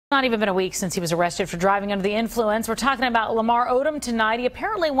Not even been a week since he was arrested for driving under the influence. We're talking about Lamar Odom tonight. He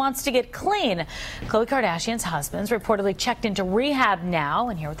apparently wants to get clean. Khloe Kardashian's husband's reportedly checked into rehab now.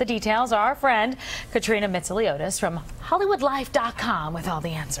 And here with the details are our friend Katrina Mitsiliotis from HollywoodLife.com with all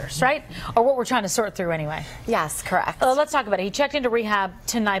the answers, right? Or what we're trying to sort through anyway. Yes, correct. Let's talk about it. He checked into rehab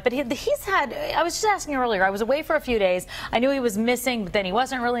tonight, but he's had, I was just asking earlier, I was away for a few days. I knew he was missing, but then he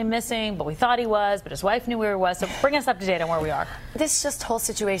wasn't really missing, but we thought he was, but his wife knew where he was. So bring us up to date on where we are. This just whole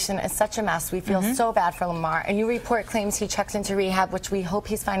situation is such a mess. We feel so bad for Lamar. A new report claims he checked into rehab, which we hope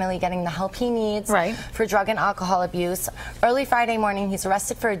he's finally getting the help he needs for drug and alcohol abuse. Early Friday morning, he's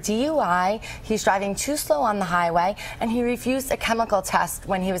arrested for a DUI. He's driving too slow on the highway, and he refused a chemical test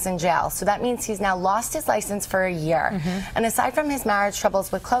when he was in jail. So that means he's now lost his license for a year. And aside from his marriage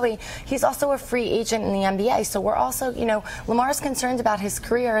troubles with Khloe, he's also a free agent in the NBA. So we're also, you know, Lamar's concerned about his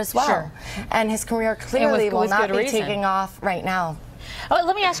career as well. And his career clearly will not be taking off right now. Oh,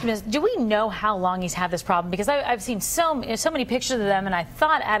 let me ask you this. Do we know how long he's had this problem? Because I've seen so many pictures of them, and I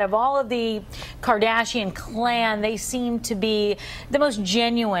thought out of all of the Kardashian clan, they seem to be the most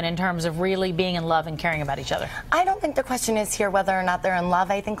genuine in terms of really being in love and caring about each other. I don't think the question is here whether or not they're in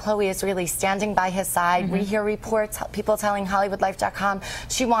love. I think Khloe is really standing by his side. We hear reports, people telling HollywoodLife.com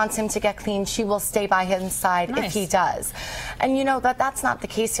she wants him to get clean. She will stay by his side if he does. And you know, that's not the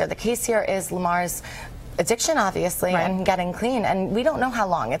case here. The case here is Lamar's addiction, obviously, and getting clean. And we don't know how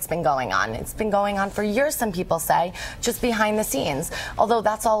long it's been going on. It's been going on for years, some people say, just behind the scenes. Although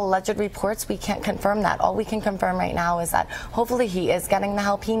that's all alleged reports, we can't confirm that. All we can confirm right now is that hopefully he is getting the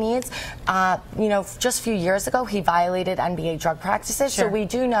help he needs. You know, just a few years ago, he violated NBA drug practices, so we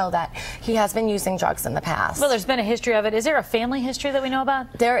do know that he has been using drugs in the past. Well, there's been a history of it. Is there a family history that we know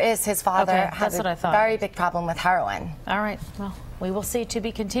about? There is. His father had a thought. very big problem with heroin. All right. Well, we will see. To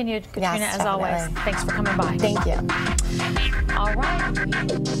be continued. Katrina, yes, as always, thanks for coming by. Thank you. All right.